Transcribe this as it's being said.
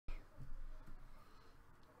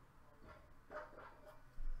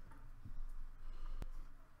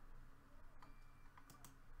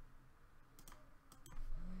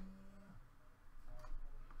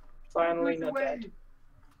finally not dead.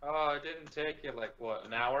 Oh, it didn't take you like what,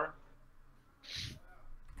 an hour?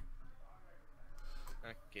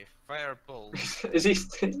 Okay, fireball. Is he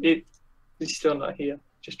he's still not here?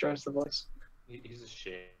 Just joins the voice. He's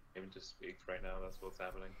ashamed to speak right now. That's what's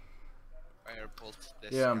happening. Firebolt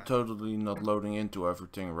this Yeah, I'm guy. totally not loading into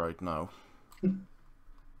everything right now.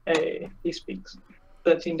 Hey, he speaks.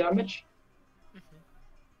 13 damage.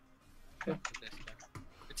 This guy.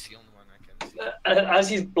 It's the only one I can see. As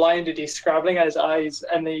he's blinded, he's scrabbling at his eyes,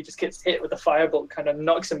 and then he just gets hit with a firebolt, kind of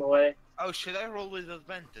knocks him away. Oh, should I roll with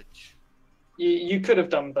advantage? You could have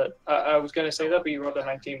done, but I was going to say that, but you rolled a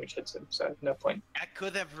 19, which hits him, so no point. I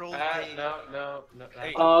could have rolled No.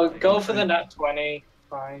 Hey. Go for the nat 20.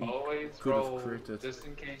 Fine. Always Could have roll, critted. just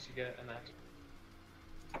in case you get a nat.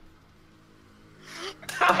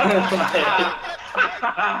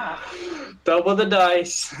 Double the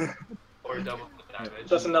dice. Or double the damage.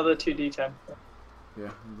 That's another 2d10. Yeah,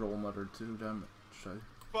 roll another 2 damage. So.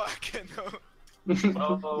 Fucking no.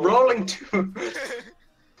 Oh. Rolling 2. Yeah,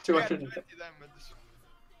 200. 20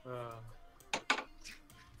 damage.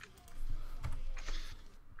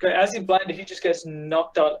 Okay, as he's blinded, he just gets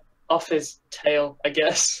knocked out off his tail, I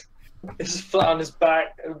guess. He's flat on his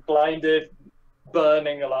back, blinded,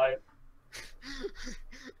 burning alive.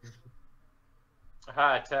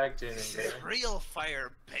 Aha, tag teaming. This is real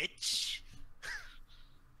fire, bitch.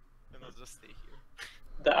 And I'll just stay here.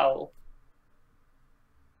 The owl.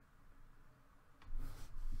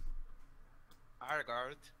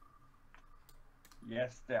 Argard.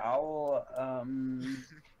 Yes, the owl.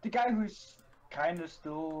 The guy who's kind of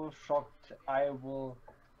still shocked. I will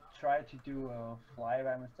try to do a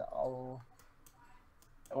flyby with the owl.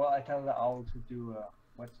 Well, I tell the owl to do a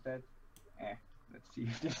what's that? Let's see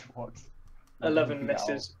if this works. 11 The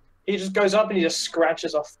misses. He just goes up and he just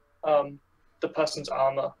scratches off the person's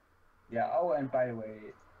armor. Yeah. Oh, and by the way,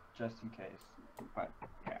 just in case, but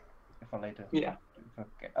yeah, if I later. Yeah.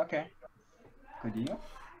 Okay. Good deal.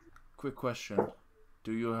 Quick question.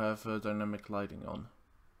 Do you have dynamic lighting on?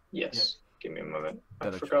 Yes. Yes. Give me a moment. I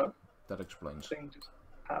That, forgot. that explains. Thing to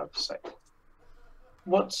have sight.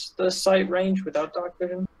 What's the sight range without dark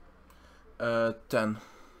vision? 10.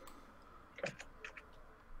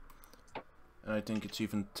 And I think it's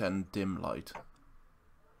even 10 dim light.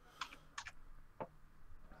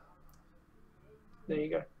 There you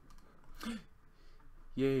go.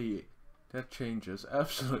 Yay, that changes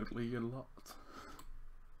absolutely a lot.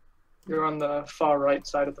 You're on the far right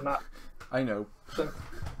side of the map. I know. So,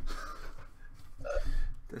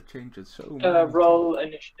 That changes so much. roll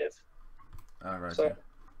initiative. Alright, So,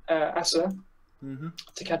 yeah. Asa, Mm-hmm.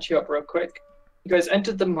 to catch you up real quick. You guys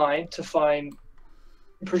entered the mine to find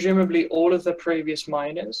presumably all of the previous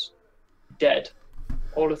miners dead.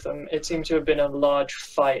 All of them. It seemed to have been a large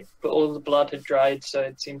fight, but all the blood had dried, so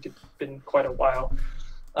it seemed to have been quite a while.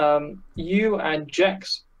 You and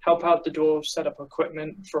Jex help out the dwarves set up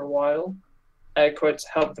equipment for a while. Air quotes,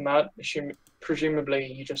 help them out.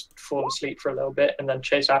 Presumably you just fall asleep for a little bit and then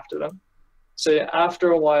chase after them. So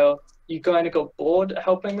after a while, you kind of got bored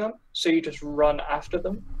helping them, so you just run after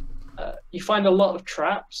them. You find a lot of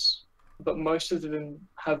traps, but most of them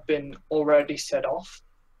have been already set off,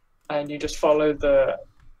 and you just follow the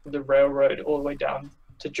railroad all the way down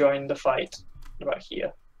to join the fight about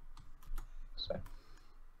here. So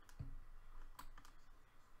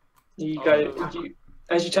you guys,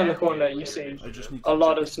 as you turn the corner, you see I just need a to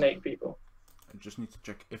lot check. of snake people. I just need to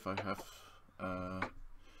check if I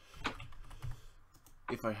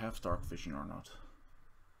have dark vision or not.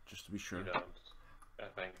 Just to be sure. You don't. I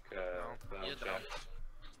think. No, you check. don't.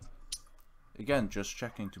 Again, just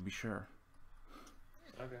checking to be sure.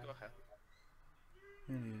 Okay. Go ahead.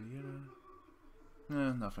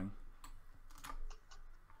 Nothing.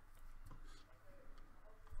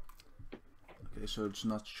 Okay, so it's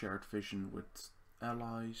not shared vision with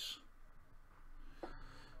allies.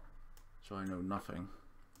 So I know nothing.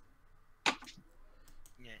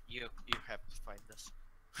 Yeah, you have to find this.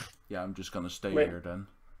 Yeah, I'm just gonna stay Wait. here then.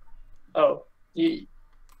 Oh,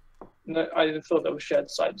 no, I thought that was shared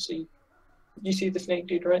sight. So you see the snake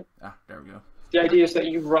dude, right? Ah, there we go. The idea is that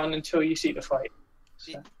you run until you see the fight.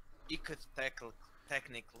 So, You could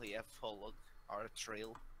technically have followed our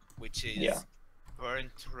trail, which is Yeah.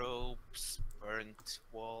 burnt ropes, burnt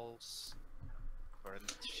walls,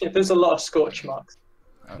 burnt. yeah, there's a lot of scorch marks.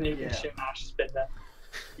 Oh, And you can Yeah. assume Ash has been there.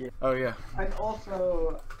 oh yeah. And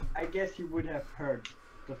also, I guess you would have heard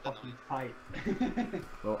the fucking fight.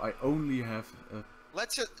 Well, I only have a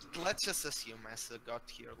Let's just assume Asa got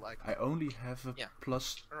here like I only have a Yeah.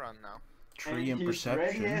 plus around now. 3 in And he's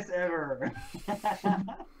ready perception. as ever.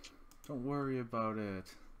 Don't worry about it.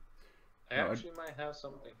 I actually might have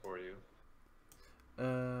something for you.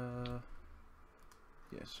 Yeah,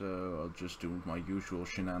 so I'll just do my usual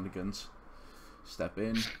shenanigans. Step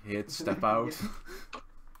in, hit, step out.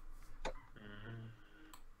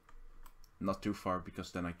 Not too far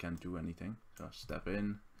because then I can't do anything. So step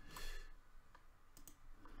in.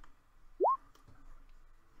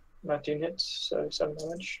 19 hits, so 7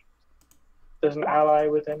 damage. There's an ally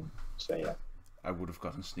with him, so yeah. I would have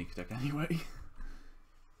gotten sneak attack anyway.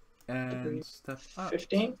 And step up.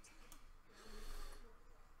 15?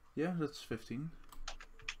 Yeah, that's 15.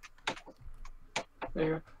 There you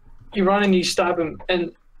go. You run and you stab him,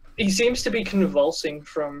 and he seems to be convulsing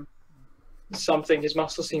from something. His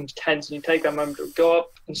muscle seems tense, and you take that moment to go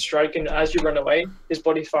up and strike, and as you run away, his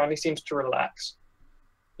body finally seems to relax.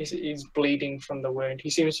 He's bleeding from the wound. He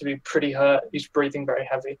seems to be pretty hurt. He's breathing very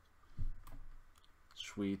heavy.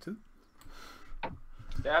 Sweet.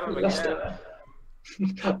 Stab him again. Lester.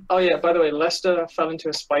 Oh yeah, by the way, Lester fell into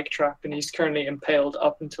a spike trap, and he's currently impaled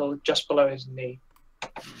up until just below his knee.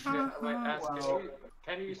 Yeah, wait, ask, Wow.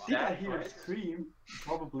 can you Did I stab hear a twice? scream?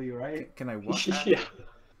 Probably, right? Can I what? Yeah.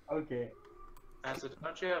 Okay. Acid,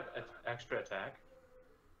 don't you have extra attack?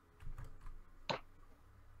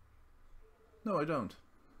 No, I don't.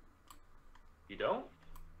 You don't?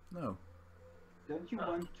 No. Don't you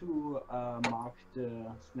want to mark the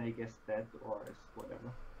snake as dead or as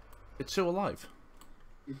whatever? It's still alive.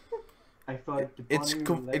 I thought the It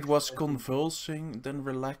body was relaxed convulsing, then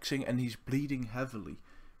relaxing, and he's bleeding heavily.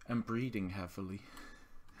 And breathing heavily.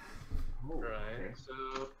 Oh, Right, okay.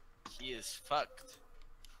 so He is fucked.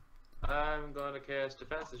 I'm going to cast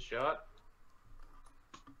Defensive Shot.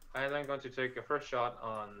 And I'm going to take a first shot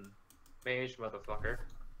on Mage Motherfucker.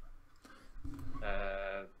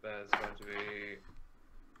 That's going to be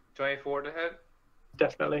 24 to hit.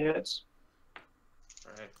 Definitely hits.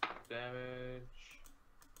 Alright, damage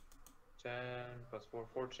 10 plus 4,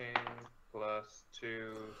 14 plus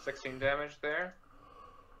 2, 16 damage there.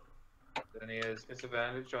 Then he has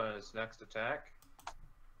disadvantage on his next attack.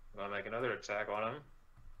 I'm gonna make another attack on him.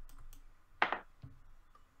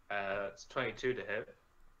 It's 22 to hit.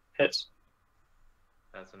 Hits.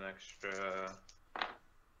 That's an extra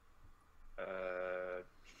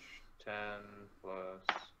 10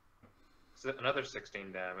 plus another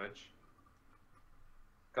 16 damage.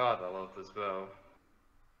 God, I love this bow.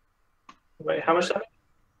 Wait, how much damage?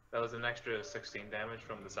 That was an extra 16 damage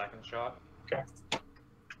from the second shot. Okay.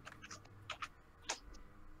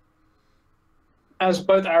 As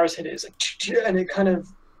both arrows hit it, it's like, and it kind of,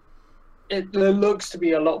 it looks to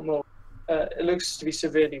be a lot more, it looks to be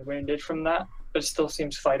severely wounded from that, but it still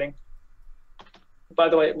seems fighting. By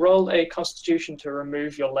the way, roll a Constitution to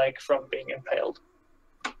remove your leg from being impaled.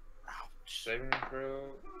 Saving throw.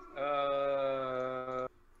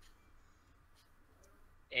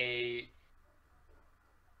 8.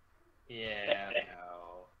 Yeah.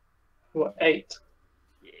 No. What, 8?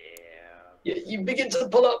 Yeah. You begin to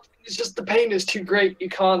pull up. It's just the pain is too great. You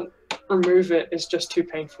can't remove it. It's just too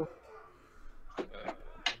painful.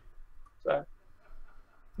 So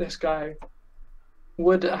this guy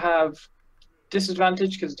would have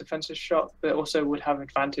disadvantage because defensive shot, but also would have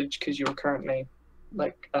advantage because you're currently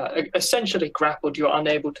essentially grappled. You're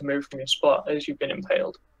unable to move from your spot as you've been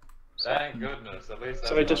impaled. Thank goodness. At least.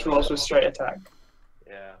 So it just rolls with straight attack.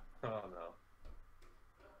 Yeah. Oh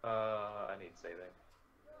no. I need saving.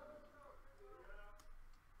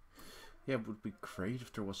 Yeah, it would be great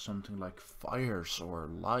if there was something like fires or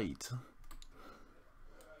light.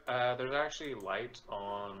 There's actually light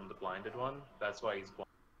on the blinded one. That's why he's blind.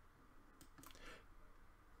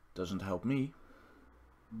 Doesn't help me.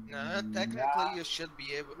 No, technically you should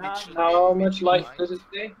be able. Nah. It should How be able much to light blind. does it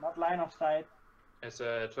say? Not line of sight. It's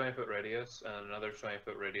a 20-foot radius and another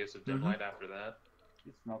 20-foot radius of dim Mhm. light after that.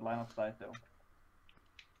 It's not line of sight though.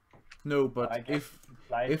 No, I but guess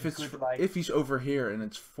light could, like, if he's over here and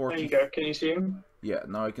it's There 40. you go. Can you see him? Yeah,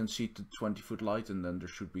 now I can see the 20-foot light, and then there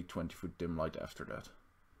should be 20-foot dim light after that.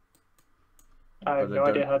 I have But I no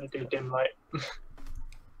idea don't- how to do dim light.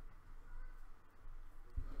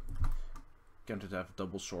 Can't it have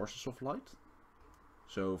double sources of light?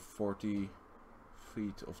 So 40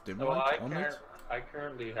 feet of dim So light on it? I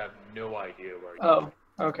currently have no idea where. Oh,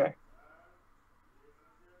 okay.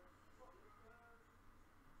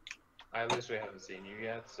 I literally haven't seen you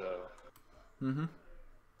yet, so Mm-hmm.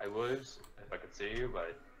 I would if I could see you,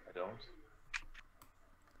 but I don't.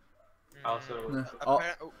 Also, Nah,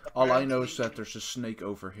 Appar- All I know is apparently- that there's a snake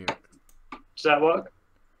over here. Does that work?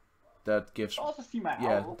 That gives, I also see my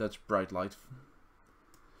yeah, owl. that's bright light.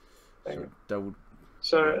 There you So go. that would,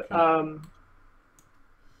 So, Okay.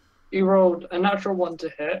 you rolled a natural 1 to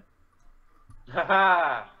hit.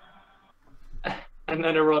 haha! and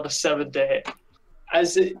then I rolled a 7 to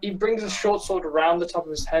hit. He brings a short sword around the top of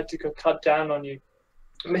his head to go cut down on you,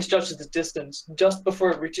 misjudges the distance. Just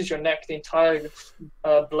before it reaches your neck, the entire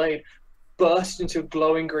blade bursts into a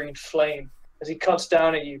glowing green flame as he cuts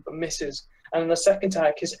down at you but misses. And in the second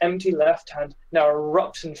attack, his empty left hand now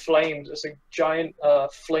erupts in flames as a giant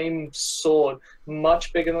flame sword,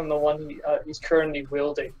 much bigger than the one he's currently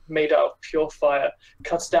wielding, made out of pure fire,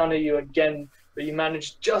 cuts down at you again, but you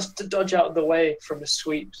manage just to dodge out of the way from the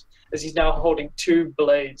sweeps, as he's now holding 2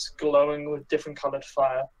 blades glowing with different colored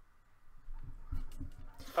fire.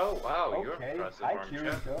 Oh wow, you're Okay, impressive, hi aren't you?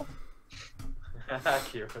 Kirito.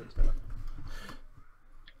 Kirito.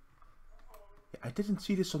 I didn't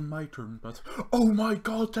see this on my turn, but oh my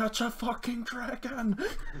god, that's a fucking dragon!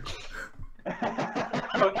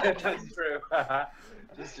 Okay, that's true.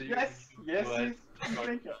 Just to Yes, yes, use-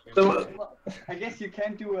 I guess you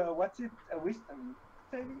can do a, what's it, a wisdom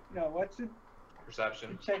saving? No, what's it?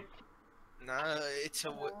 Perception. Check. No, it's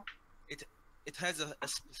it has a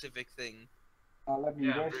specific thing. Let me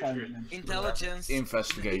Yeah, I'm go pretty sign sure in. Intelligence.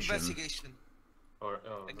 Investigation. Investigation Or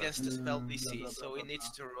against the spell Mm, DC, blah, blah, so blah, he blah,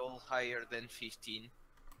 needs to roll higher than 15.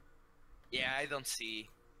 Yeah, I don't see.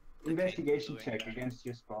 the Investigation king doing check that. against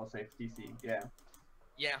your spell save DC, yeah.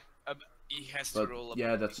 Yeah, he has But to roll.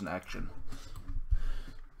 yeah, that's an action.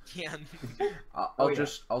 Yeah, I'll Oh, yeah.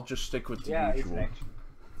 just stick with the Yeah, it's usual. an action.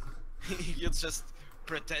 you just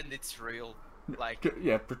pretend it's real. Like,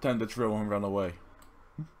 Yeah, pretend it's real and run away.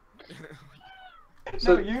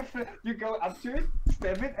 So- No, you go up to it,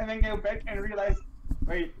 stab it, and then go back and realize,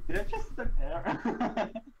 wait, did I just step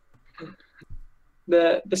there?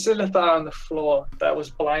 The Silithar on the floor that was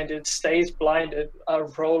blinded stays blinded,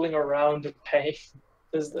 rolling around in pain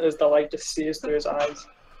as the light just sears through his eyes.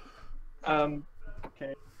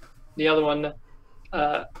 Okay. The other one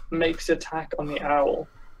makes attack on the owl.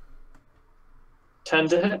 10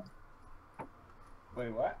 to hit.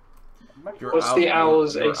 Wait, what? What's the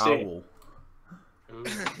owl's your AC? owl. Ooh,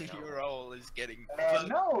 your owl is getting.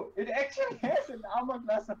 No, it actually has an armor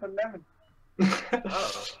class of 11.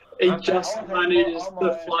 Oh. He Okay. just Owl has manages more armor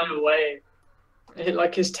to fly away.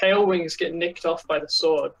 Like his tail wings get nicked off by the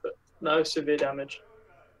sword, but no severe damage.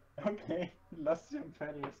 Okay, lost your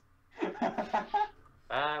feathers.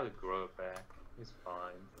 I would grow it back. He's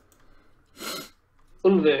fine.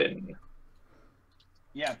 Ulvin.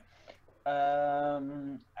 Yeah.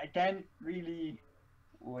 I can't really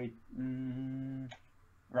wait.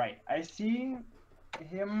 Right. I see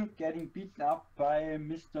him getting beaten up by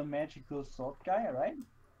Mr. Magical Sword Guy, right?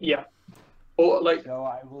 Yeah. Or like So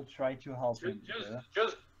I will try to help him.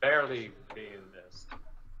 Just barely being missed.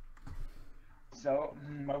 So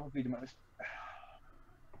what would be the most?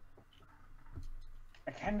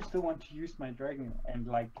 I kind of still want to use my dragon and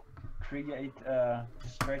like create a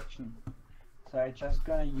distraction. So I just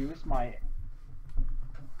gonna use my.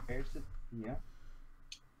 Where's it here?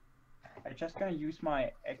 I just gonna use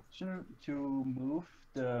my action to move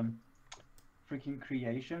the freaking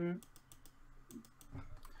creation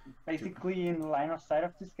basically in the line of sight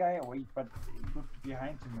of this guy. Wait, but it would be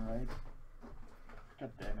behind him, right?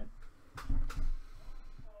 God damn it.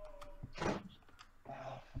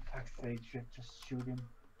 Oh, for fuck's sake, should just shoot him.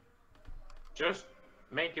 Just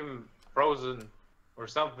make him frozen or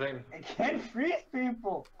something. I can't freeze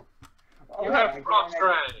people! Oh, You I have can- frost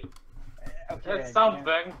ray. Okay, That's I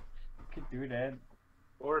something. could do that.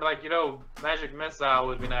 Or like, magic missile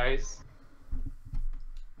would be nice.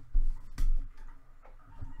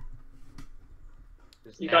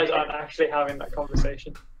 Just you guys any- aren't actually having that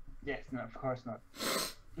conversation. Yes, no, of course not.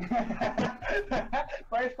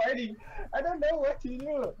 By fighting, I don't know what to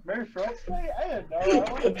do. Maybe frostbite? I don't know. I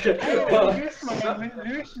want to use my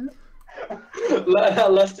illusion.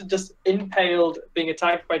 Lester just impaled, being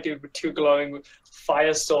attacked by dude with 2 glowing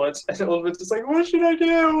fire swords, and Ulvin's just like, what should I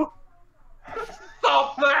do?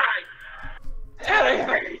 Stop that!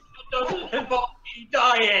 Anything that doesn't involve me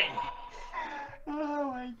dying!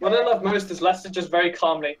 Oh my god. What I love most is Lester just very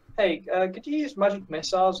calmly, hey, could you use magic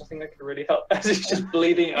missiles? I think that could really help. As he's just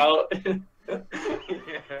bleeding out. Yeah.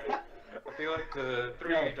 I feel like the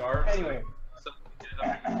 3 Okay, darts anyway.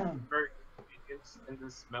 very convenient in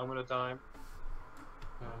this moment of time.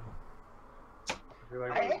 I feel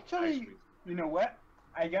like I we're actually, you know what?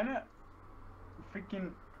 I gonna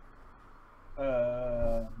freaking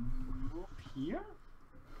move here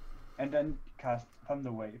and then cast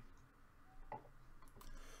Thunder Wave.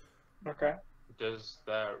 Okay. Does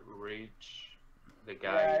that reach the Yeah,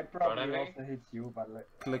 guy it in front of probably me? also hits you, but like,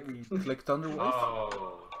 Click, I mean, click Thunderwave.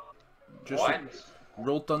 Oh. Just What?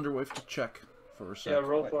 roll Thunderwave to check for a Yeah, sec.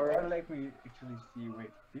 roll for or it. let me actually see. Wait,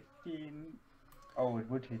 15. Oh, it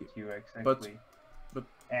would hit you exactly.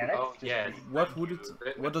 Yeah, that's Oh, just yeah. me. What would it?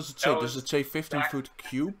 What does it say? Does it say 15-foot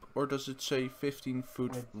cube or does it say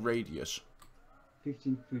 15-foot Wait. radius?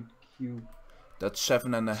 15-foot cube. That's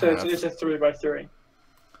 7.5. So it's a 3x3.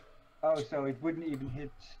 Oh, so it wouldn't even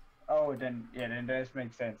hit. Oh, then yeah, then that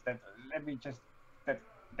makes sense. That let me just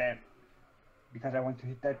that because I want to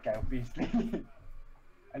hit that guy obviously,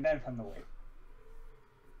 and then from the way.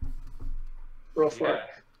 Roll for Yeah. it.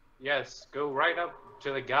 Yes, go right up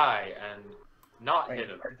to the guy and not Wait, hit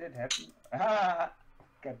him. did it happen? Ah,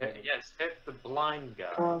 God damn it. Yes, hit the blind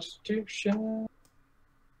guy. Constitution.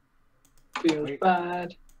 Feels Wait.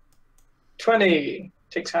 bad. 20.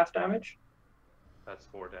 Takes half damage. That's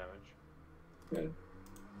 4 damage.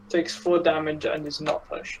 Takes 4 damage and is not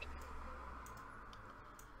pushed.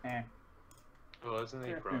 Eh, Well, isn't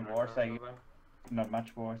he There's prone been or worse, I something? not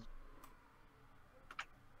much worse.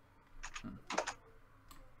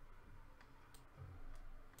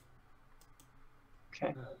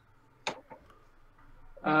 Okay.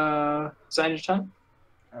 Is that your turn?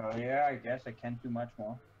 Oh yeah, I guess I can't do much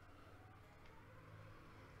more.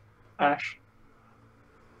 Ash.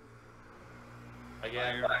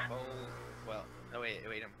 Again, Fireball. Well, no wait,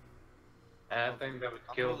 anything that would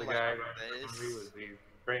I'll kill move the like guy this. hungry would be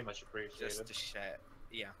very much appreciated. just to share.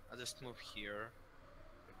 Yeah, I'll just move here.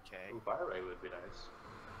 Okay. Ooh, fire ray would be nice.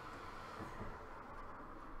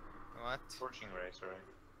 What? Scorching ray, sorry.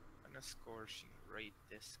 I'm gonna scorching rate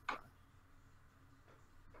this guy.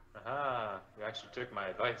 Aha, you actually took my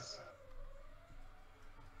advice.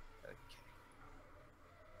 Okay.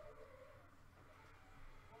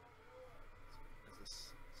 This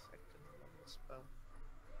is second level spell.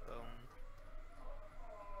 Bone,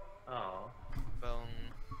 Oh.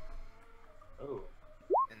 bone, Oh.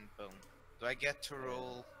 and bone. Do I get to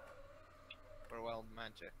roll for wild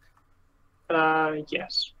magic?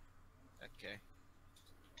 Yes. Okay.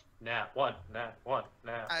 Nah, one, nah, one,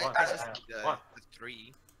 nah, I one, just nah, need one. the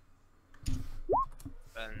 3.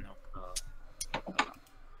 No. Oh.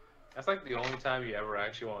 That's like the only time you ever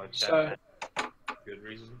actually want to check So, for good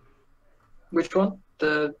reason. which one?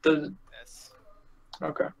 The Yes.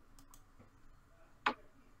 okay.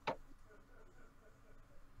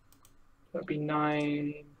 That'd be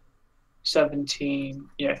 9, 17.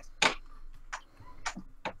 Yeah.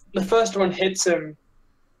 The first one hits him,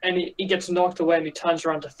 and he gets knocked away, and he turns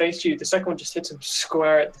around to face you. The second one just hits him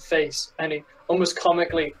square at the face, and he almost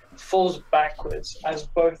comically falls backwards as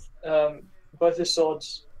both his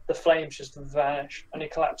swords, the flames just vanish, and he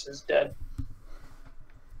collapses dead.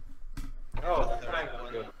 Oh, The that's third not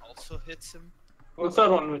one good. also hits him. The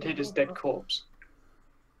third one would hit his dead corpse.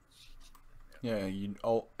 Yeah,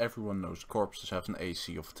 everyone knows corpses have an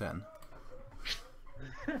AC of 10.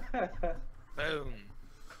 Boom.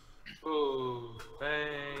 Ooh,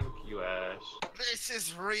 thank you, Ash. This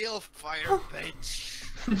is real fire, bitch.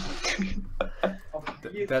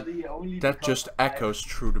 Obviously, only That because just echoes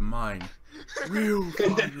through the mine. Real fire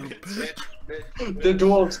bitch. The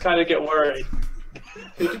dwarves kind of get worried.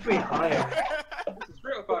 They should be higher. It's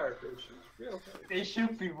real fire, bitch. It's real fire. They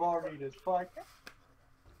should be worried as fuck.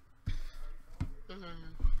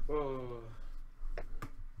 Oh.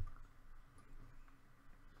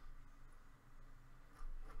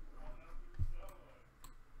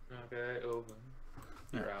 Okay, open.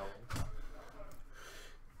 Your owl.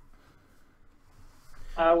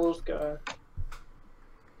 Owls go.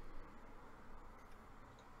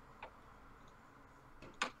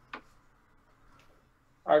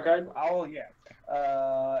 Okay. Oh yeah.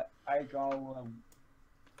 I go.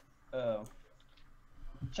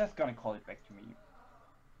 Just gonna call it back to me.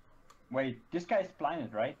 Wait, this guy's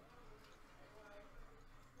blinded, right?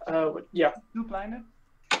 Yeah. Still blinded?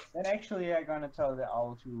 Then actually, I'm gonna tell the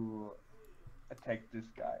owl to attack this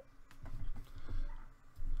guy.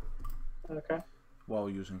 Okay. While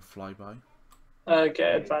using flyby. Okay,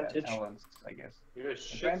 That's advantage. Alan's, I guess. You just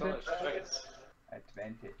shit on his face.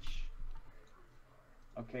 Advantage.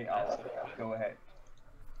 Okay, owl, go ahead.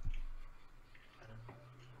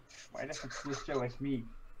 Why does it still show as me?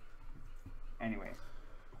 Anyway.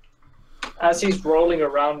 As he's rolling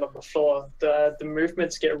around on the floor, the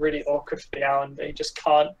movements get really awkward for the owl, and they just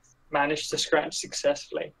can't manage to scratch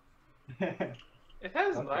successfully. It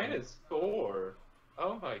has Okay. -4.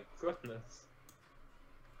 Oh my goodness.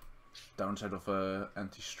 Downside of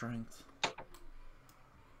anti-strength.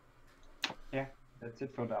 That's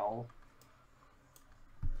it for the owl.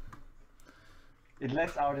 It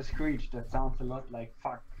lets out a screech that sounds a lot like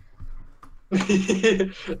fuck.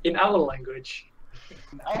 In owl language.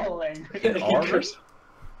 In owl language. Arwen?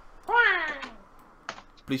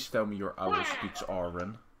 Please tell me your owl speaks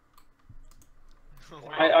Arwen.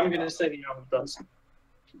 I'm gonna say the owl does.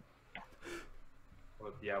 Well,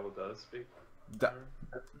 what the owl does speak.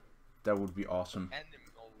 That would be awesome.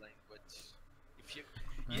 Animal language. If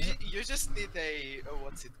you just need a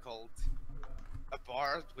what's it called? A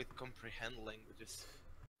bard with comprehend languages.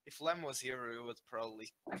 If Lem was here, we would probably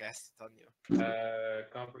cast it on you.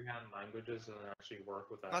 Comprehend languages and actually work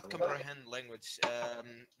with Not animals. comprehend language.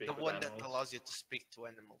 The with one that animals. allows you to speak to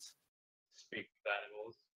animals. Speak with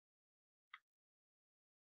animals.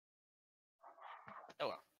 Oh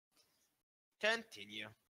well. Continue.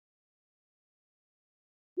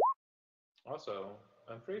 Also,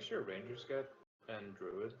 I'm pretty sure rangers get and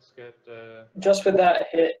druids get. Just with that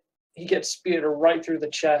hit, he gets speared right through the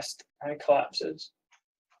chest and collapses.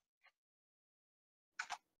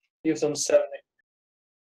 Gives him 70.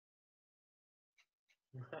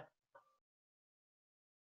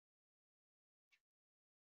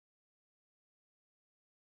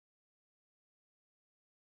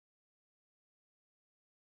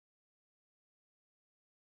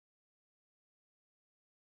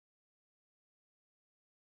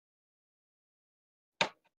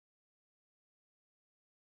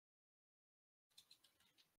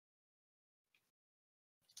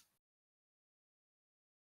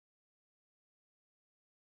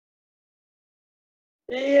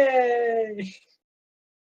 Yay!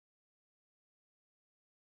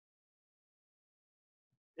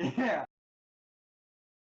 Yeah.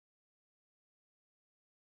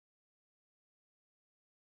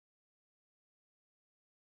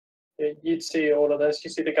 You'd see all of this. You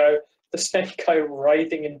see the snake guy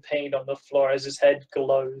writhing in pain on the floor as his head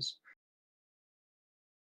glows.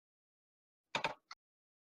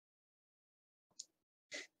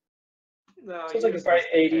 No, Sounds like a very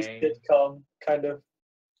 80s sitcom, kind of.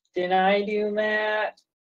 Did I do that?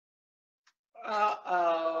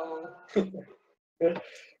 Uh-oh. Good.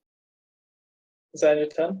 Is that your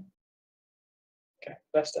turn? Okay,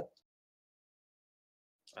 Vesta.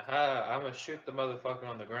 Aha, I'm gonna shoot the motherfucker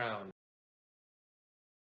on the ground.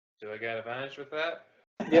 Do I get advantage with that?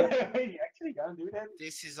 Yep. You actually gonna do that?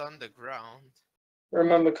 This is on the ground.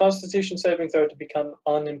 Remember, Constitution saving throw to become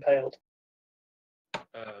unimpaled.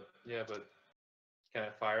 Yeah, but can I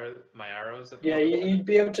fire my arrows at the Yeah, motherfucker? you'd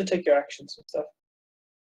be able to take your actions and stuff.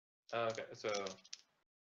 Okay, so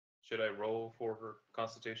should I roll for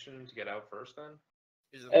Constitution to get out first then?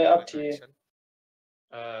 Isn't that Up an to you. action?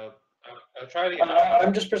 I'll try to get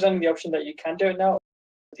I'm just presenting the option that you can do it now.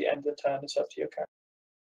 At the end of the turn, it's up to your character.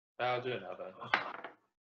 I'll do it now then.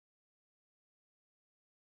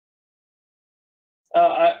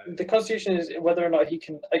 The Constitution is whether or not he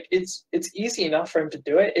can. Like, it's easy enough for him to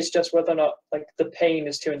do it. It's just whether or not like the pain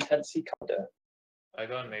is too intense. He can't do it. I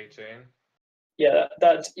got an 18. Yeah,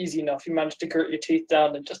 that's easy enough. You manage to grit your teeth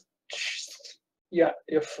down and just your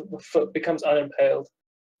foot becomes unimpaled.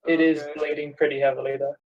 It is Okay. bleeding pretty heavily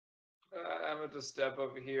though. I'm going to step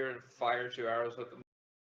over here and fire 2 arrows at them.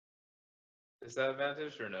 Is that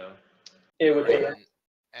advantage or no? It would be. You're in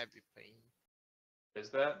heavy pain. Is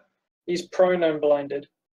that? He's prone and blinded.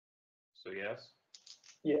 So yes?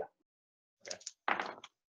 Yeah. Okay.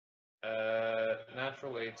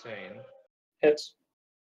 Natural 18. Hits.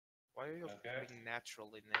 Why are you Okay. being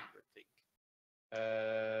natural in everything?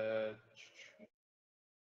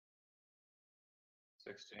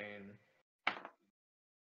 16.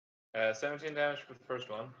 17 damage for the first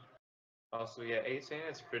one. Also, yeah, 18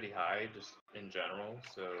 is pretty high just in general,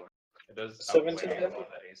 so it does 17 outweigh a lot of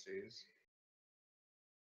the ACs.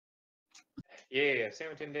 Yeah,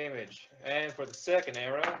 17 damage. And for the second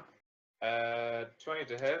arrow, 20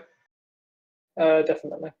 to hit.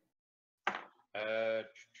 Definitely.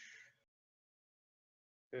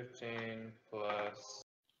 15 plus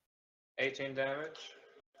 18 damage.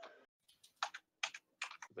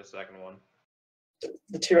 The second one.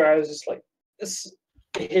 The 2 arrows is like this.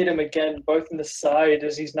 Hit him again, both in the side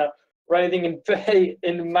as he's now writhing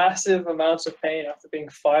in massive amounts of pain after being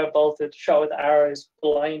firebolted, shot with arrows,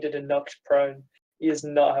 blinded and knocked prone. He is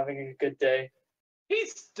not having a good day.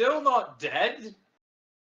 He's still not dead?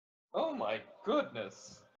 Oh my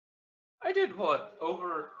goodness. I did what?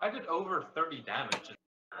 I did over 30 damage.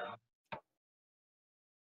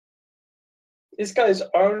 This guy's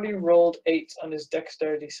only rolled 8 on his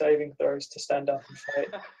dexterity saving throws to stand up and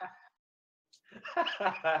fight.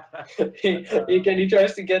 He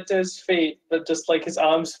tries to get to his feet, but just like his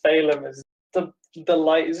arms fail him as the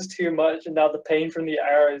light is too much, and now the pain from the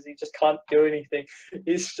arrows, he just can't do anything.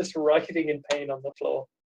 He's just writhing in pain on the floor.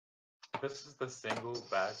 This is the single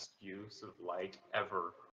best use of light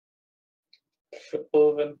ever.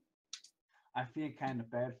 Ulvin. I feel kind of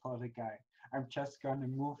bad for the guy. I'm just gonna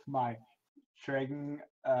move my dragon,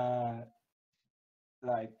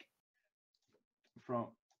 like from.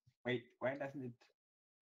 Wait, why doesn't it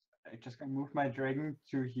I'm just gonna move my dragon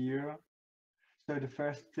to here. So the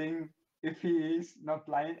first thing, if he is not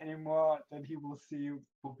blind anymore, then he will see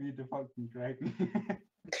will be the fucking dragon.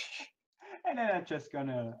 And then I'm just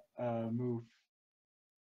gonna move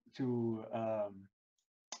to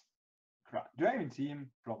do I even see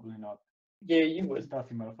him? Probably not. Yeah, you This would.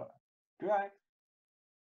 doesn't matter. Do I?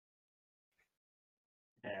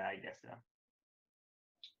 Yeah, I guess so.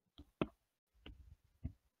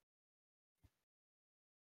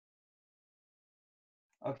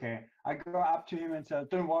 Okay, I go up to him and say,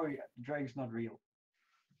 "Don't worry, the dragon's not real."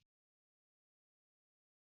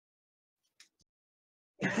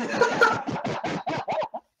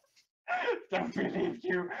 Don't believe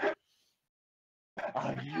you.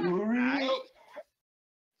 Are you real?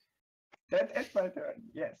 That's my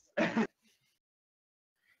turn. Yes.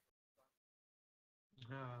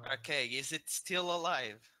 Okay, is it still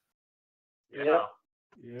alive? Yep.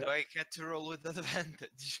 Do I get to roll with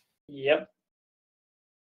advantage? Yep.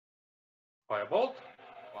 Firebolt?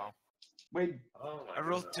 Wow. Wait. Oh my I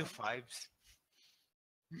rolled goodness. 2 5s.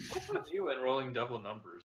 What's with you and rolling double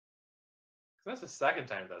numbers? 'Cause that's the second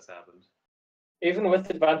time that's happened. Even with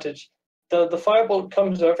advantage, the firebolt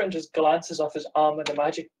comes over and just glances off his armor, the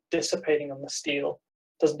magic dissipating on the steel.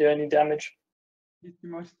 Doesn't do any damage. He's the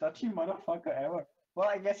most touchy motherfucker ever. Well,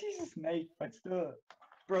 I guess he's a snake, but still.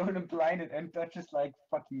 Prone and blinded and touches like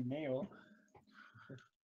fucking nail.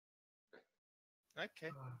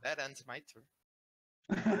 Okay, that ends my turn.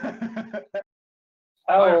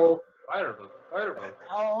 Ow. Firebolt. Firebolt.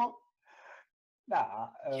 Oh. Nah.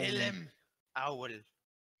 Kill him, owl.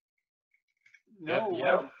 No,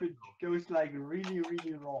 Yep. what if it goes like really,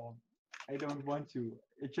 really wrong? I don't want to.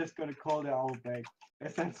 It's just gonna call the owl back.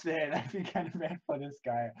 As I said, I feel kind of bad for this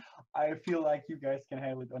guy. I feel like you guys can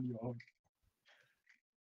handle it on your own.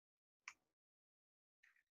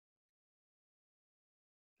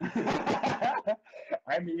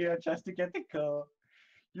 I'm here just to get the kill.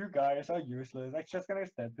 You guys are useless. I'm just gonna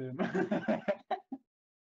stab him.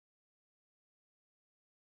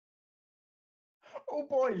 Oh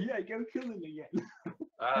boy, here I go killing again.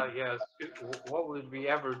 Yes. What would we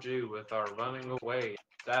ever do with our running away and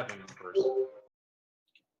stabbing person?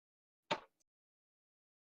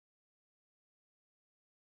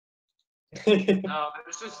 No,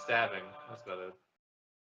 it's just stabbing. That's about it.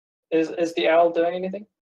 Is the owl doing anything?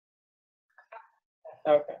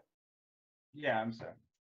 Okay. Yeah, I'm sorry.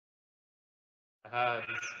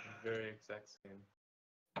 This very exact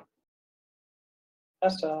same.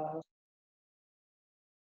 That's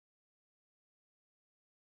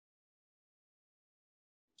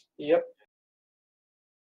Yep.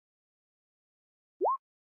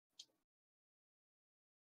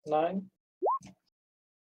 Nine.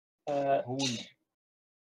 Holy.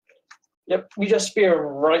 Yep, we just spear him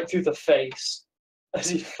right through the face as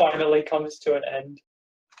he finally comes to an end.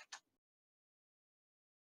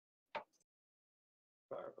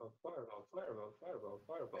 Fireball, fireball, fireball, fireball,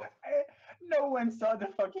 fireball. No one saw the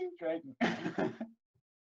fucking dragon.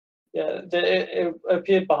 Yeah, it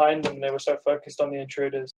appeared behind them. They were so focused on the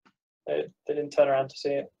intruders, they didn't turn around to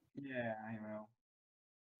see it. Yeah, I know.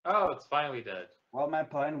 Oh, it's finally dead. Well, my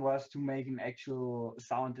plan was to make an actual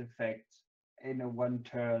sound effect in a one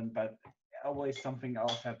turn, but always something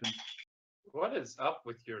else happened. What is up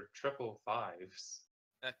with your triple fives?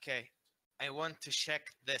 Okay, I want to check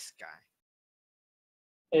this guy.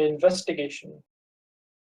 Investigation.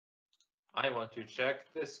 I want to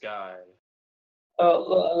check this guy.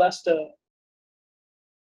 Lester.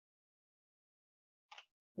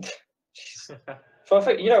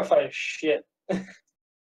 Perfect. You don't find shit. Okay.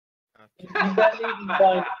 You barely even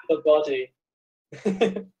find the body.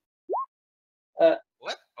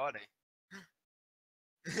 What body?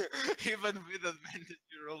 Even with advantage,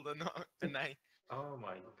 you rolled a 9. Oh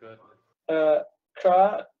my goodness.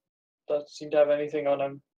 Kra doesn't seem to have anything on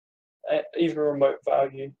him, even remote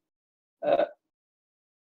value.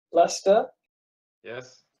 Lester,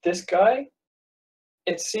 Yes. this guy,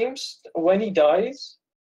 it seems when he dies,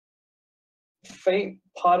 faint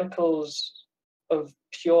particles of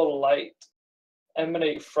pure light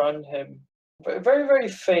emanate from him. Very, very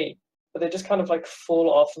faint, but they just kind of like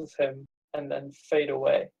fall off of him and then fade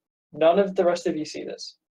away. None of the rest of you see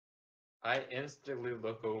this. I instantly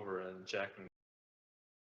look over and check.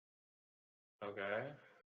 Okay.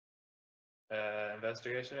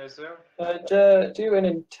 Investigation, I assume? Do an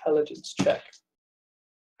intelligence check.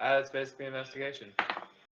 It's basically investigation.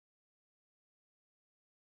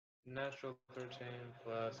 Natural 13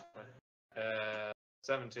 plus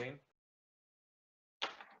 17.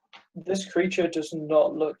 This creature does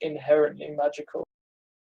not look inherently magical.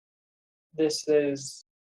 This is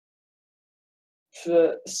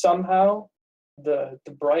somehow the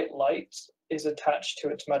bright light is attached to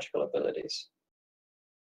its magical abilities.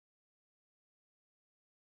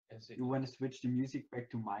 Is it You want to switch the music back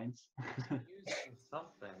to mines? using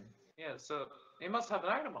something? Yeah, so it must have an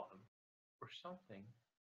item on him. Or something.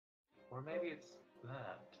 Or maybe it's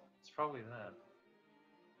that. It's probably that.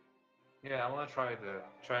 Yeah, I want to try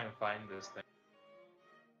and find this thing.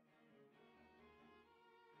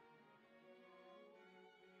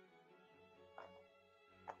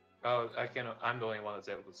 Oh, I can. I'm the only one that's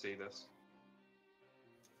able to see this.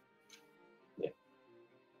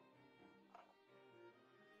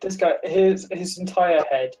 This guy, his entire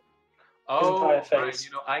head. Oh, entire right. face.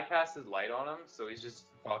 You know, I casted light on him, so he's just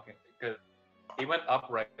talking because he went up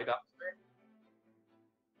right up.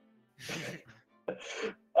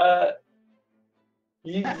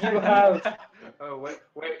 You have Oh wait.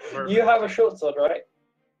 you have a short sword, right?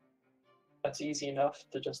 That's easy enough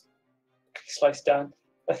to just slice down.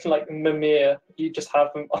 Like Mimir, you just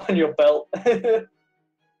have them on your belt.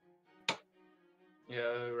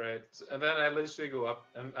 Yeah, right. And then I literally go up,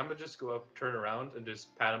 and I'm gonna just go up, turn around, and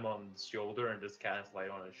just pat him on his shoulder, and just cast light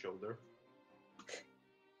on his shoulder.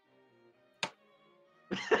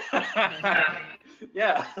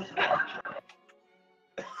 Yeah.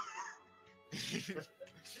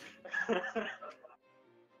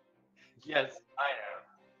 Yes, I am.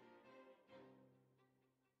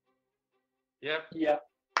 Yep. Yeah.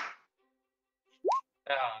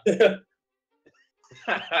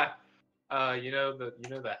 You know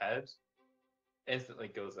the head instantly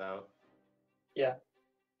goes out. Yeah.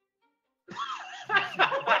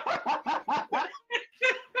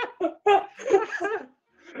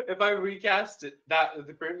 If I recast it,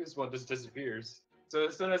 the previous one just disappears. So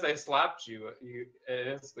as soon as I slapped you, it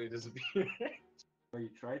instantly disappeared. Well, you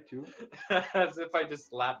tried to. As if I just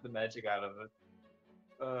slapped the magic out of it.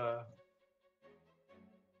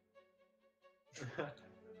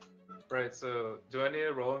 Right. So do I need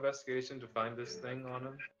a roll investigation to find this thing on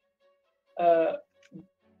him?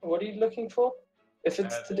 What are you looking for? If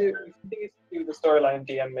it's to do, if you think it's to do with the storyline,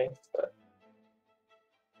 DM me. But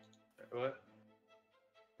What?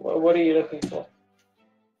 what are you looking for?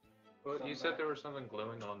 Well, you said there was something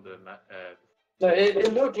glowing on the No,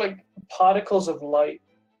 it looked like particles of light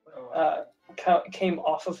came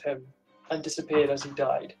off of him and disappeared as he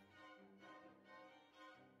died.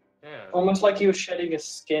 Yeah. Almost like he was shedding a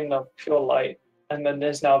skin of pure light, and then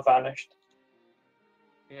is now vanished.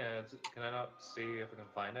 Yeah. Can I not see if I can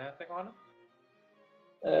find anything on him?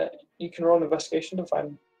 You can roll an investigation to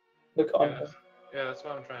look on Yeah. him. Yeah, that's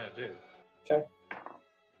what I'm trying to do. Okay.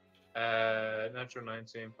 Natural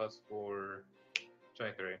 19 plus 4,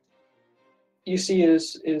 23. You see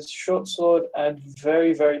his short sword and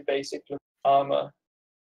very, very basic looking armor,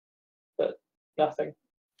 but nothing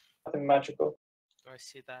magical. Do I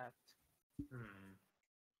see that?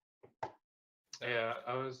 Yeah,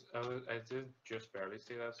 I did just barely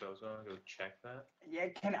see that, so I was gonna go check that. Yeah,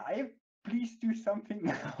 can I please do something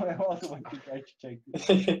now? I also want to try to check this.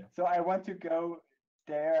 So I want to go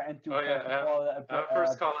there and do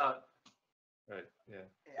first call out. Right, yeah.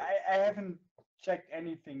 I haven't checked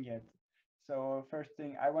anything yet. So first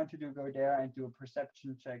thing I want to do, go there and do a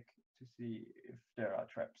perception check to see if there are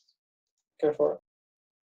traps. Go for it.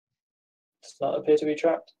 Does not appear to be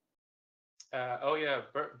trapped. Oh yeah,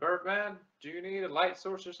 Birdman, do you need a light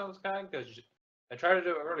source or some kind? Because I tried to do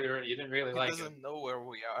it earlier and you didn't really He like it. doesn't know where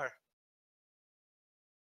we are.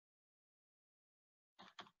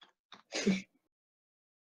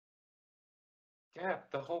 Yeah,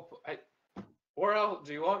 where else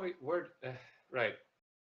do you want me? Where? Right.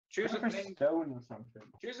 Choose a thing. Stone or something.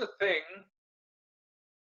 Choose a thing.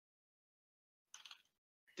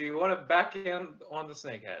 Do you want to back in on the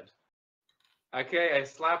snake head? Okay, I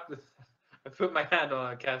slapped the. I put my hand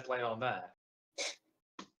on and cast light on that.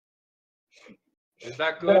 Is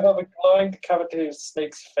that You're good? gonna have a glowing decapitated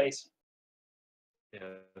snake's face.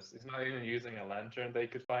 Yes, he's not even using a lantern they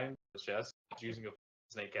could find. It's just using a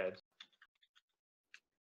snake head.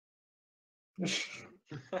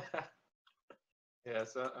 Yeah,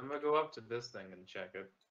 so I'm gonna go up to this thing and check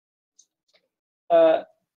it. I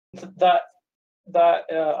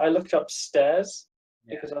looked up stairs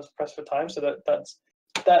because I was pressed for time, so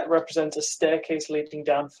that represents a staircase leading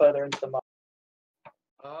down further into the mine.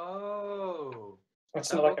 Oh, It's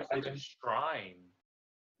that not like looks a like a item. shrine.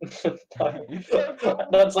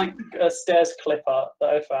 That's like a stairs clip art that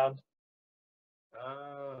I found.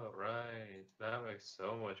 Oh, right. That makes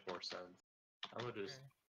so much more sense. I'm gonna just.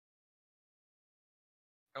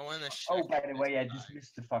 I wanna check. Oh, by the this way, I guy. just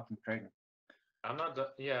missed the fucking dragon. I'm not done.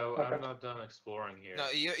 Yeah, Okay. I'm not done exploring here. No,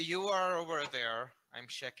 you are over there. I'm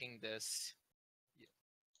checking this.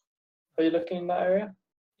 Are you looking in that area?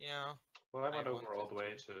 Yeah, Well, I went I over all wanted the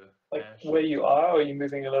way to Like Ash. where you are, or are you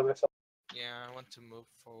moving a little bit further? yeah, I want to move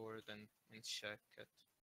forward and check it if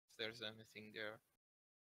there's anything there.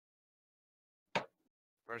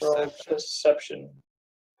 Roll Perception. perception.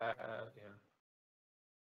 Yeah.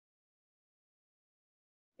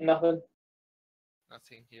 Nothing.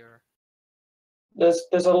 Nothing here. There's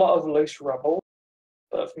a lot of loose rubble,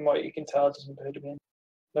 but from what you can tell, it doesn't appear to be.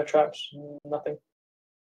 No traps, nothing.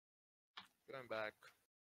 Going back.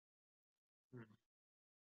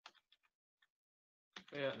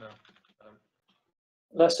 Yeah, no.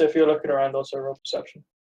 Lester, if you're looking around, also roll perception.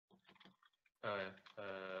 Oh yeah.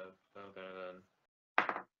 Okay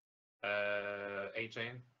then.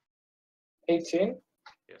 18. 18.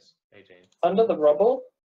 Yes, 18. Under the rubble.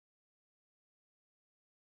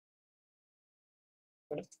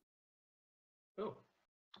 Ooh.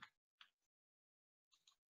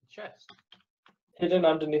 Chest. Hidden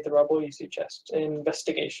underneath the rubble, you see chests.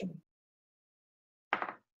 Investigation.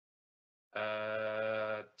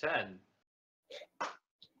 10. A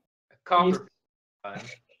copper.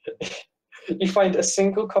 You find a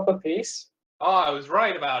single copper piece Oh, I was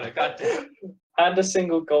right about it. God damn. and a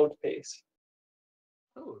single gold piece,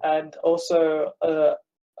 Ooh. and also a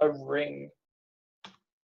ring.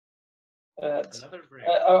 Another ring.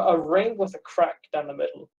 A ring with a crack down the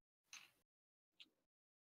middle.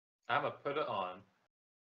 I'ma put it on.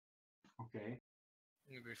 Okay.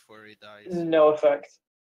 Before he dies. No effect.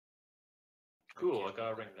 Cool, I Okay.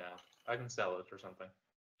 got a ring now. I can sell it or something.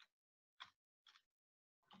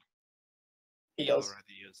 He He does.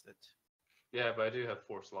 already used it. Yeah, but I do have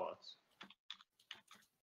 4 slots.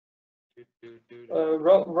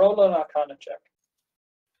 Roll an Arcana check.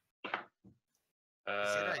 Is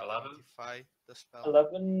it 11. identify the spell?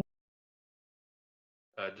 11.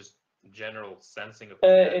 Just general sensing of.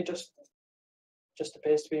 It just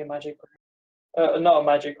appears to be a magic ring. Not a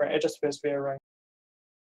magic ring. It just appears to be a ring.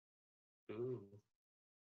 Ooh.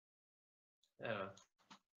 Yeah.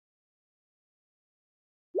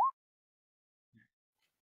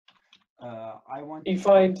 I want. You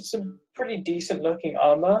find some pretty decent looking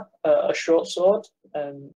armor, a short sword,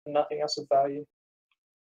 and nothing else of value.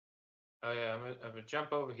 Oh yeah, I'm gonna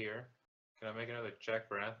jump over here. Can I make another check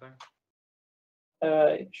for anything?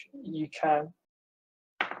 You can.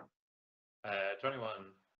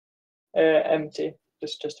 21. Empty.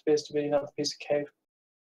 Just appears to be another piece of cave.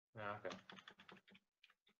 Yeah, okay.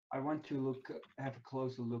 I want to have a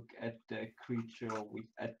closer look at the creature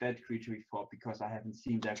at that creature we fought because I haven't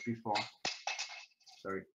seen that before.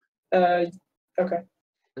 Sorry. Okay.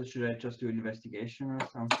 Should I just do an investigation or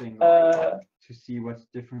something to see what's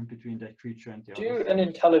different between that creature and the Do others? an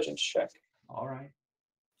intelligence check. All right.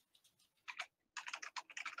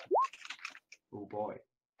 Oh boy.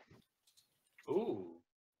 Ooh.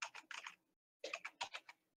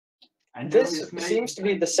 I know This his name. seems to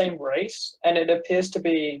be the same race, and it appears to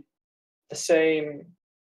be the same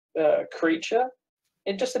creature.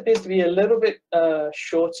 It just appears to be a little bit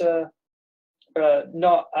shorter,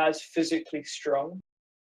 not as physically strong,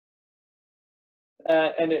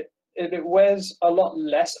 and it wears a lot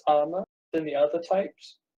less armor than the other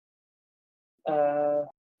types.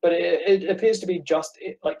 But it appears to be just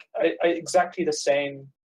exactly the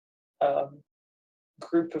same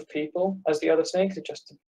group of people as the other snakes. It's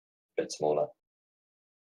just a bit smaller.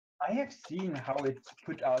 I have seen how it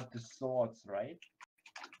put out the swords, right?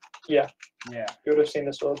 Yeah. Yeah. You would have seen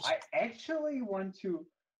the swords. I actually want to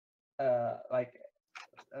like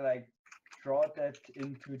draw that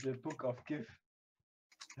into the book of GIF.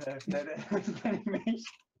 That animation.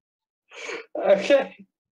 Okay.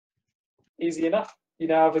 Easy enough. You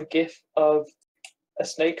now have a GIF of a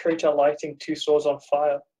snake creature lighting 2 swords on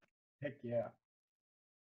fire. Heck yeah.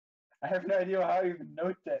 I have no idea how I even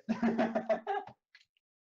note that.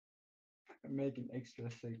 Make an extra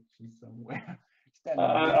section somewhere.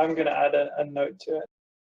 I'm going to add a note to it.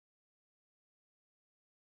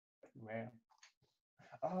 Where?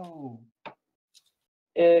 Oh.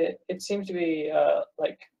 It seems to be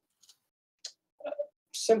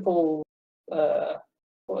simple. What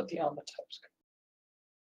are the armor types?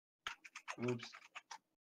 Oops.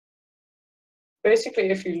 Basically,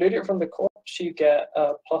 if you loot it from the corpse, you get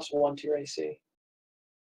 +1 to your AC.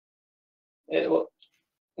 What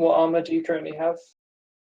armor do you currently have,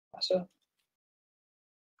 Asa?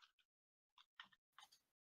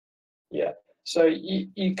 Yeah. So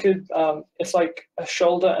you could it's like a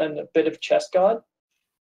shoulder and a bit of chest guard.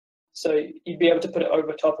 So you'd be able to put it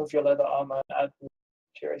over top of your leather armor and add to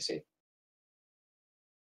your AC.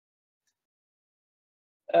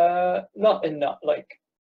 Not enough,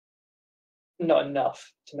 not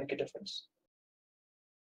enough to make a difference.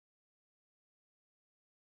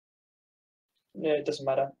 Yeah, it doesn't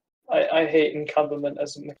matter. I hate encumberment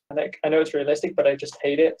as a mechanic. I know it's realistic, but I just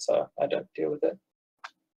hate it, so I don't deal with it.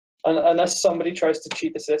 Unless somebody tries to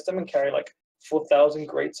cheat the system and carry like 4,000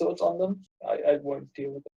 greatswords on them, I won't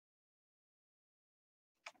deal with it.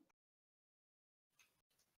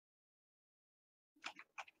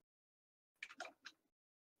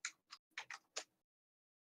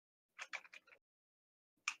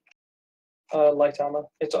 Light armor.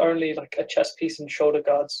 It's only like a chest piece and shoulder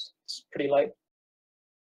guards. It's pretty light.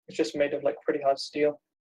 It's just made of like pretty hard steel.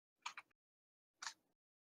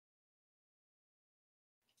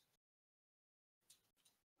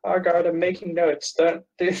 Oh god, I'm making notes. Don't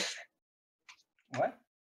do. What?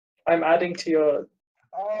 I'm adding to your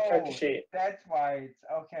character Oh, sheet. that's why it's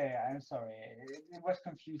okay. I'm sorry. It was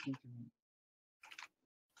confusing to me.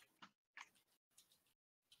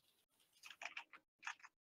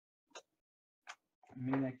 I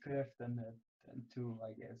mean, I could have done it then too,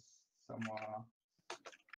 I guess, somewhere.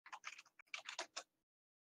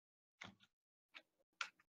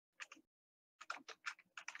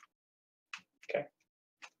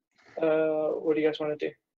 What do you guys want to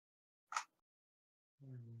do?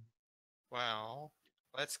 Well,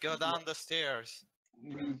 let's go down the stairs.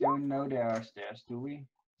 We don't know there are stairs, do we?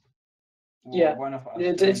 Or Yeah, one of us.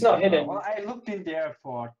 it's not hidden. Well, I looked in there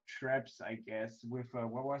for traps, I guess. With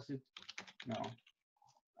what was it? No,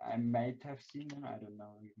 I might have seen them. I don't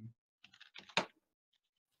know even.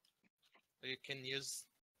 You can use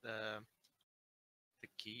the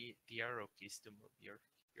key, the arrow keys to move your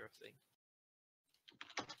thing.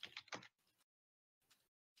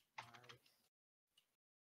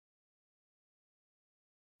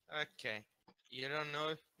 Okay, you don't know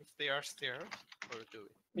if they are stairs, or do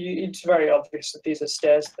we? It's very obvious that these are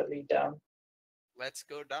stairs that lead down. Let's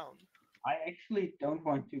go down. I actually don't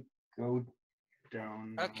want to go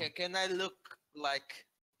down. Okay, can I look like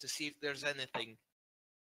to see if there's anything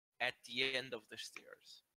at the end of the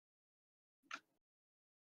stairs?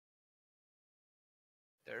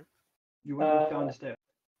 There. You want to look down the stairs?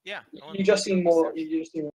 Yeah. I want You to just look see down the more. stairs. You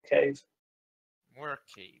just see more cave. More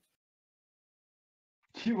cave.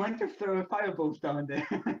 You want to throw a fireball down there?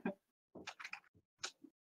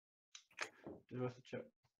 There was a joke.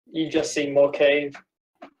 You just see more cave.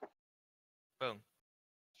 Boom.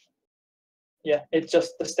 Yeah, it's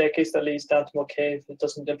just the staircase that leads down to more cave. It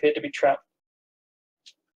doesn't appear to be trapped.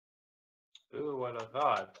 Who would have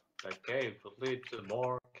thought that cave would lead to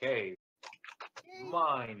more cave?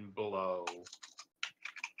 Mind blow.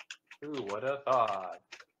 Who would have thought?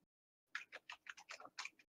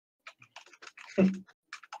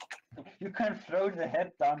 You can throw the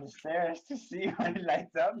head down the stairs to see when it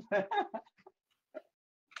lights up.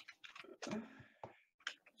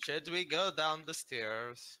 Should we go down the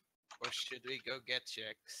stairs, or should we go get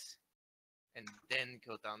checks and then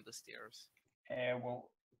go down the stairs?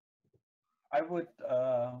 Well, I would,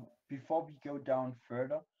 before we go down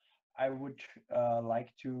further, I would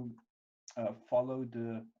like to follow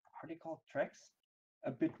the, how do you call it, tracks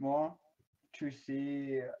a bit more to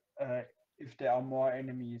see if there are more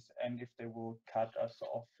enemies and if they will cut us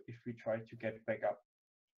off if we try to get back up.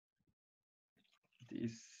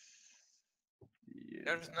 These.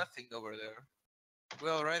 There's nothing over there. We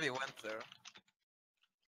already went there.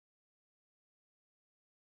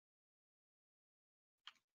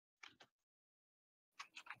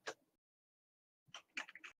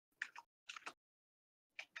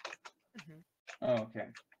 Oh, okay.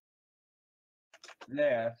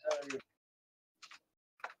 Yeah, so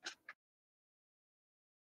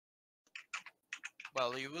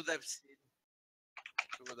Well, you would have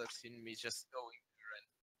seen me just going there and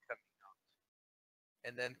coming out,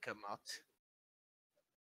 and then come out.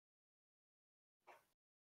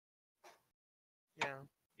 Yeah,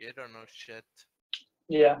 you don't know shit.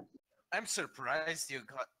 Yeah. I'm surprised you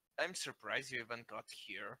even got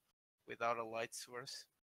here without a light source.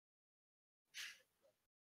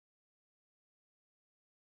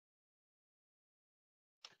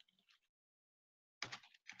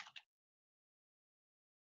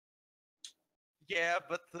 Yeah,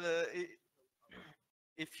 but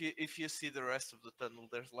if you see the rest of the tunnel,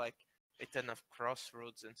 there's like a ton of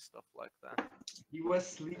crossroads and stuff like that. he was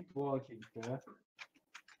sleepwalking, huh?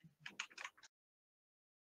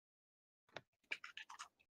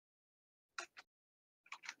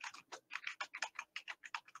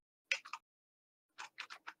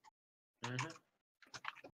 Mm-hmm.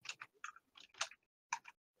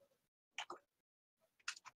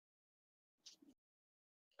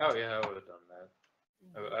 Oh yeah, I would have done that.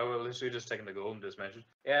 I would literally just taken the gold and just mentioned,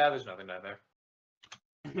 yeah, there's nothing down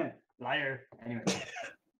there. Liar. Anyway.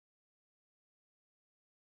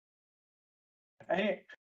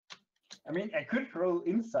 I mean, I could roll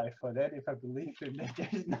insight for that if I believe in that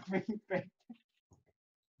there's nothing back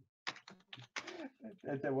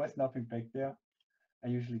that there was nothing back there. I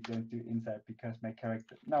usually don't do insight because my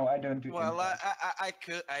character. No, I don't do Well,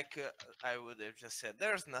 insight. I would have just said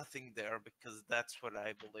there's nothing there because that's what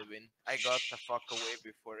I believe in. I got the fuck away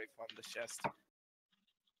before I found the chest.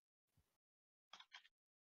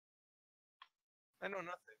 I know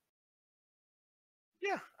nothing.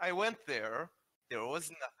 Yeah, I went there. There was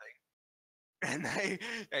nothing, and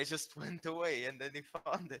I just went away, and then he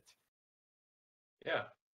found it. Yeah.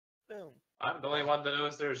 Boom. I'm the only one that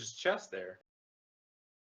knows there's a chest there.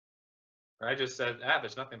 Or I just said,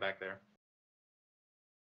 there's nothing back there.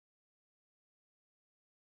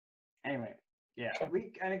 Anyway, yeah,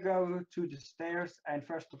 we gonna go to the stairs, and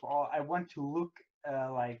first of all, I want to look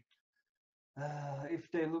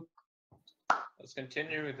if they look. Let's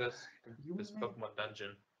continue with this Pokemon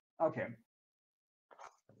dungeon. Okay.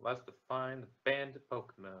 Let's find the banned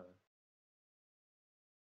Pokemon.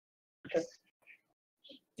 Okay.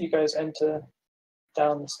 You guys enter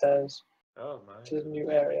down the stairs Oh my. to the new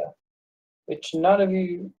area, which none of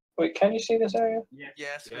you. Wait, can you see this area?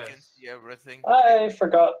 Yes, we can see everything. I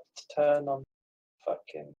forgot to turn on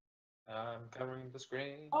fucking. I'm covering the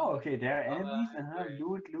screen. Oh, okay. There are enemies and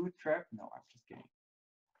great. loot trap. No, I'm just kidding.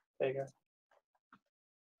 There you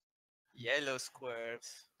Yellow squares.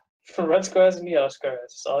 go. Red squares and yellow squares.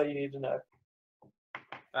 That's all you need to know.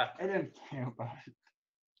 I don't care about it.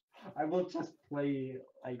 I will just play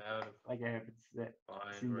like I have it set.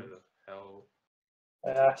 Fine, where the hell? I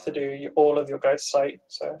have to do all of your guys' site,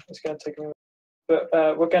 so it's going to take a minute. But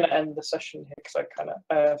we're going to end the session here because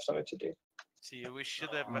I have something to do. See, we should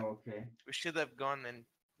have okay. we should have gone and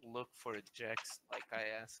looked for the jacks like I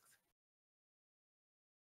asked.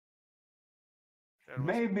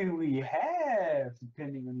 Maybe we have,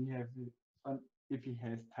 depending on if he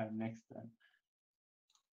has time next time.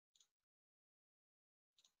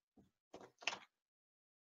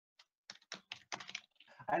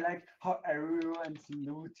 I like how everyone's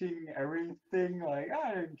looting everything. Like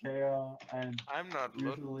I don't care, and I'm not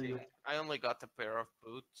usually- looking. I only got a pair of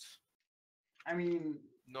boots. I mean,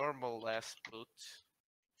 Normal last boots.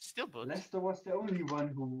 Still boots. Lester was the only one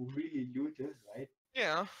who really looted, right?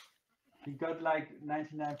 Yeah. He got like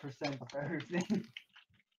 99% of everything.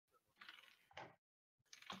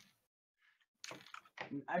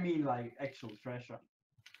 I mean, like actual treasure.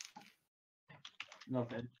 Not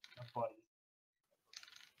bodies.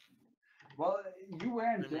 Well, you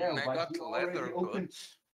weren't there, I but got you already leather opened.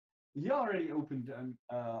 boots. You already opened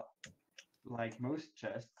like most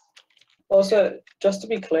chests. Also, just to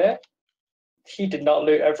be clear, he did not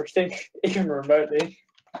loot everything, even remotely.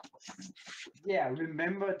 Yeah,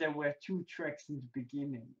 remember there were 2 tracks in the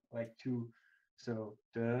beginning, like 2. So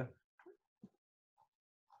the.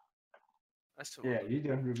 I saw Yeah, you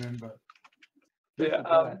don't remember.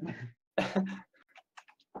 Yeah,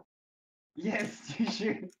 Yes, you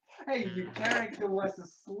should. Hey, your character was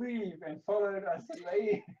asleep and followed us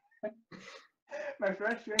away. My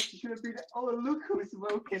first reaction should have been, oh, look who's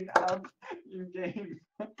woken up in game.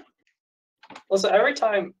 Also, every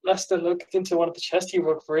time Lester looked into one of the chests, he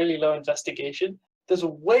rolled really low investigation. There's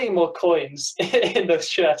way more coins in those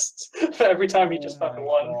chests for every time he just fucking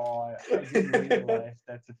won. Oh, I didn't realize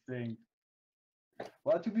that's a thing.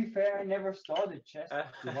 Well, to be fair, I never saw the chest.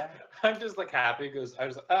 Did I? I'm just like happy because I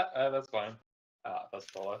was like, that's fine. That's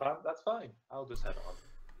all I found. That's fine. I'll just head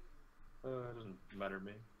on. It doesn't matter to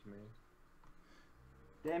me.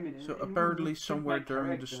 Damn it! So it would apparently fit my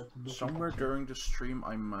during character to look somewhere at during the stream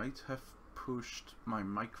I might have pushed my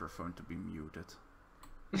microphone to be muted.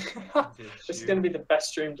 This is going to be the best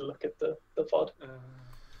stream to look at the VOD.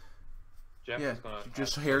 Jeff Yeah, is gonna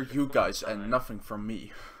just ask hear for you the guys time. and nothing from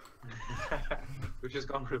me. We're just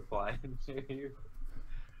gonna reply to you.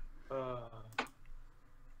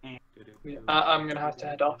 I'm going to have to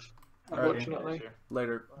head off, Alright. unfortunately. Sure.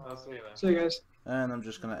 Later. I'll see you then. See you guys. And I'm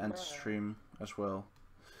just gonna end the stream as well.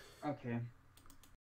 Okay.